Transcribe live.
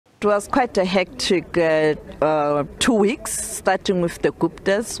It was quite a hectic 2 weeks, starting with the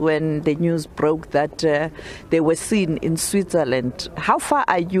Guptas when the news broke that they were seen in Switzerland. How far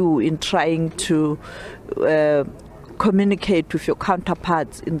are you in trying to communicate with your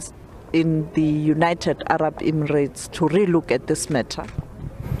counterparts in the United Arab Emirates to relook at this matter?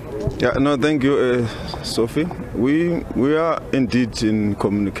 Yeah, no, thank you, Sophie. We are indeed in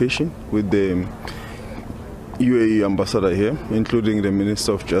communication with the UAE ambassador here, including the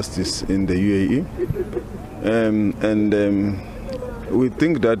Minister of Justice in the UAE. We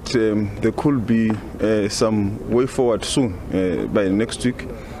think that there could be some way forward soon, by next week,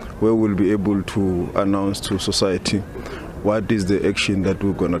 where we'll be able to announce to society what is the action that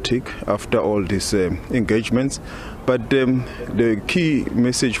we're going to take after all these engagements. But the key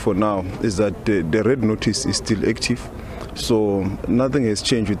message for now is that the red notice is still active. So nothing has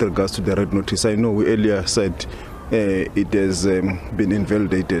changed with regards to the red notice. I know we earlier said it has been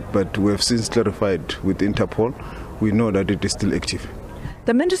invalidated, but we have since clarified with Interpol. We know that it is still active.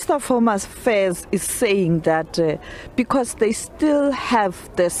 The Minister of Home Affairs is saying that because they still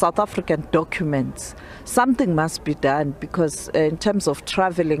have the South African documents, something must be done, because in terms of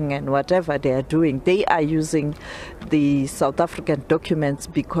traveling and whatever they are doing, they are using the South African documents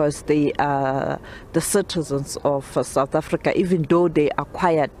because they are the citizens of South Africa, even though they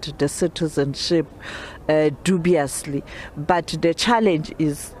acquired the citizenship dubiously. But the challenge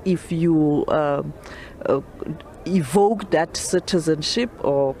is if you evoke that citizenship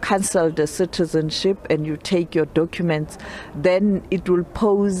or cancel the citizenship and you take your documents, then it will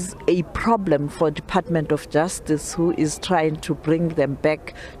pose a problem for Department of Justice, who is trying to bring them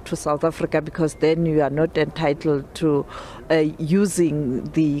back to South Africa, because then you are not entitled to using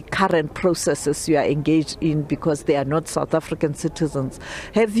the current processes you are engaged in because they are not South African citizens.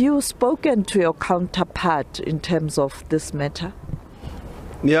 Have you spoken to your counterpart in terms of this matter?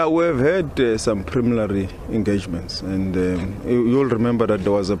 Yeah, we've had some preliminary engagements, and you'll remember that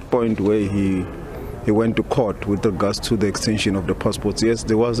there was a point where he went to court with regards to the extension of the passports. Yes,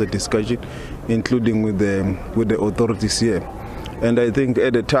 there was a discussion, including with the authorities here, and I think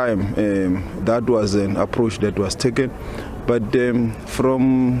at the time that was an approach that was taken. But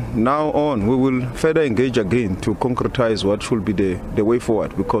from now on, we will further engage again to concretize what should be the way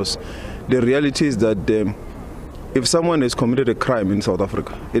forward, because the reality is that if someone has committed a crime in South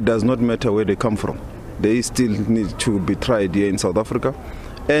Africa, it does not matter where they come from. They still need to be tried here in South Africa.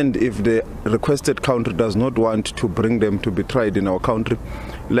 And if the requested country does not want to bring them to be tried in our country,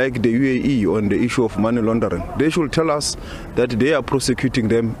 like the UAE on the issue of money laundering, they should tell us that they are prosecuting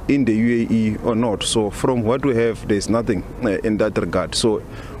them in the UAE or not. So from what we have, there's nothing in that regard. So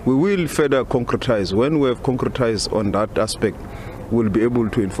we will further concretize. When we have concretized on that aspect, we'll be able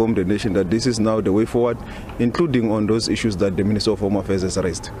to inform the nation that this is now the way forward, including on those issues that the Minister of Home Affairs has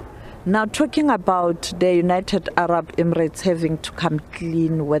raised. Now, talking about the United Arab Emirates having to come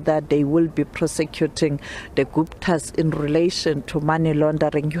clean whether they will be prosecuting the Guptas in relation to money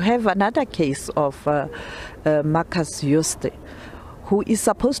laundering, you have another case of Marcus Jooste, who is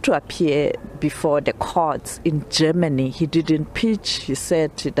supposed to appear before the courts in Germany. He didn't pitch. He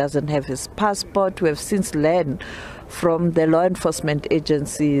said he doesn't have his passport. We have since learned from the law enforcement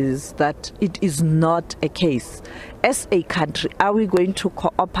agencies that it is not a case. As a country, are we going to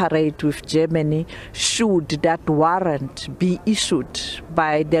cooperate with Germany should that warrant be issued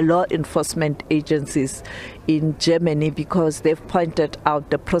by the law enforcement agencies in Germany, because they've pointed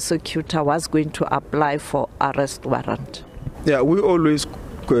out the prosecutor was going to apply for arrest warrant? Yeah, we always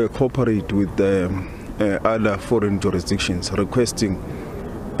cooperate with other foreign jurisdictions requesting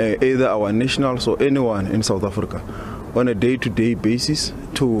either our nationals or anyone in South Africa on a day-to-day basis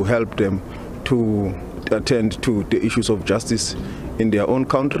to help them to attend to the issues of justice in their own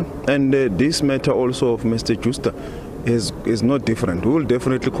country. And this matter also of Mr. Jooste is not different. We will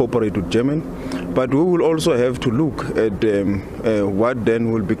definitely cooperate with Germany, but we will also have to look at what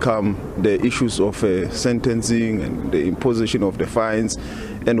then will become the issues of sentencing and the imposition of the fines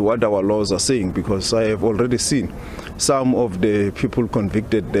and what our laws are saying, because I have already seen some of the people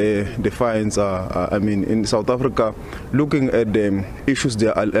convicted, the fines are, in South Africa, looking at the issues they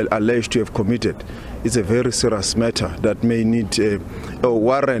are alleged to have committed, it's a very serious matter that may need or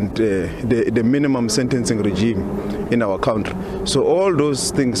warrant the minimum sentencing regime in our country. So all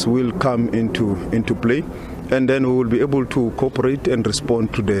those things will come into play, and then we will be able to cooperate and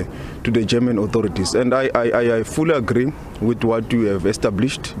respond to the German authorities. And I fully agree with what you have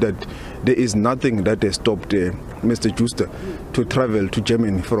established, that there is nothing that has stopped Mr. Jooste to travel to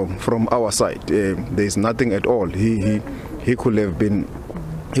Germany from our side. There is nothing at all. He could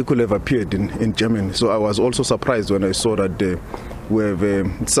have appeared in Germany. So I was also surprised when I saw that we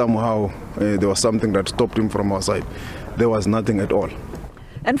have somehow there was something that stopped him from our side. There was nothing at all.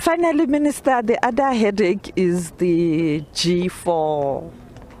 And finally, Minister, the other headache is the G4,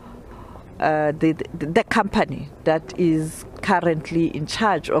 the company that is currently in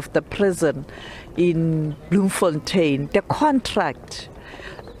charge of the prison in Bloemfontein. The contract,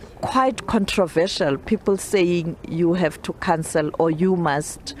 quite controversial. People saying you have to cancel or you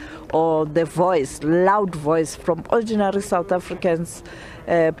must, or the voice, loud voice from ordinary South Africans,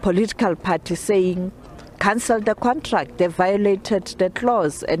 political party saying cancel the contract. They violated the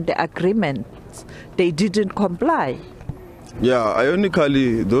clause and the agreements. They didn't comply. Yeah,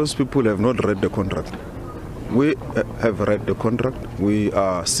 ironically, those people have not read the contract. We have read the contract. We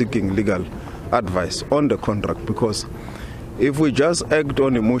are seeking legal advice on the contract, because if we just act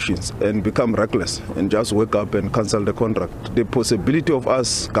on emotions and become reckless and just wake up and cancel the contract, the possibility of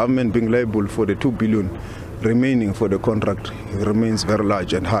us, government, being liable for the 2 billion remaining for the contract remains very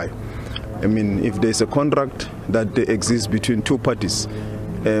large and high. I mean, if there's a contract that exists between two parties,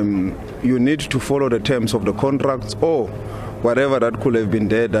 you need to follow the terms of the contract or whatever that could have been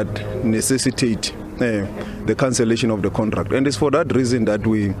there that necessitate the cancellation of the contract. And it's for that reason that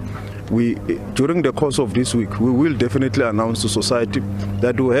we during the course of this week, we will definitely announce to society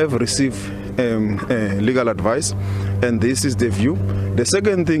that we have received legal advice, and this is the view. The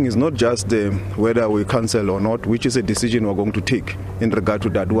second thing is not just whether we cancel or not, which is a decision we're going to take in regard to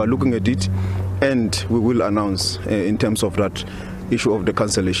that. We are looking at it, and we will announce in terms of that issue of the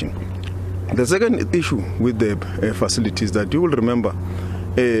cancellation. The second issue with the facilities that you will remember,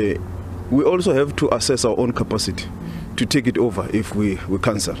 we also have to assess our own capacity to take it over if we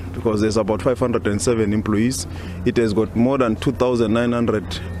cancel, because there's about 507 employees. It has got more than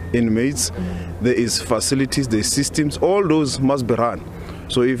 2,900 inmates. There is facilities, there's systems, all those must be run.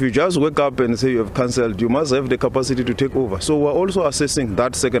 So if you just wake up and say you have cancelled, you must have the capacity to take over. So we're also assessing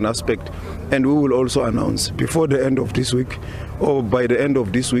that second aspect, and we will also announce before the end of this week or by the end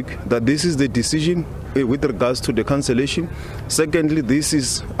of this week that this is the decision with regards to the cancellation. Secondly, this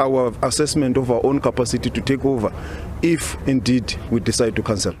is our assessment of our own capacity to take over if indeed we decide to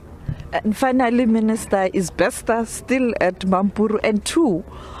cancel. And finally, Minister, is Bester still at Mampuru? And two,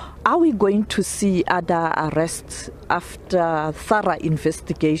 are we going to see other arrests after thorough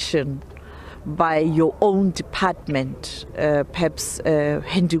investigation by your own department, perhaps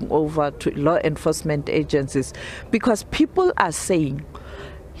handing over to law enforcement agencies? Because people are saying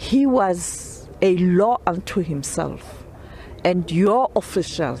he was a law unto himself, and your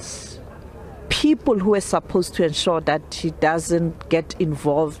officials, people who are supposed to ensure that he doesn't get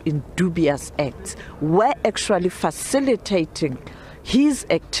involved in dubious acts, were actually facilitating his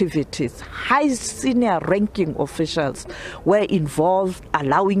activities. High senior ranking officials were involved,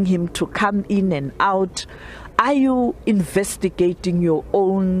 allowing him to come in and out. Are you investigating your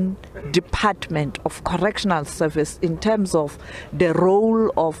own Department of Correctional Service in terms of the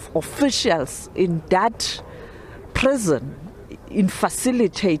role of officials in that prison in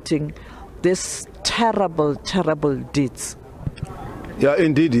facilitating this terrible, terrible deeds? Yeah,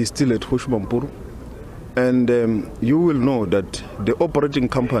 indeed, he's still at Mampuru. And you will know that the operating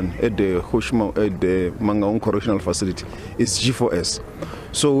company at the Mangaung Correctional Facility is G4S.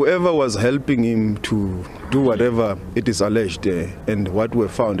 So whoever was helping him to do whatever it is alleged and what we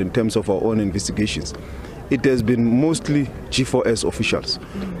found in terms of our own investigations, it has been mostly G4S officials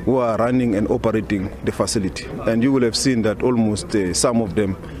who are running and operating the facility. And you will have seen that almost some of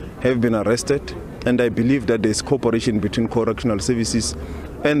them have been arrested. And I believe that there is cooperation between correctional services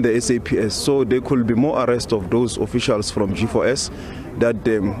and the SABC, so there could be more arrest of those officials from G4S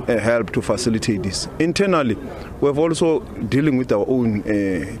that help to facilitate this. Internally, we're also dealing with our own,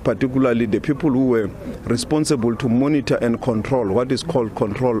 particularly the people who were responsible to monitor and control what is called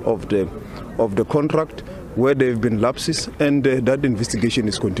control of the contract, where there have been lapses, and that investigation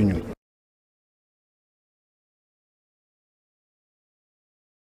is continuing.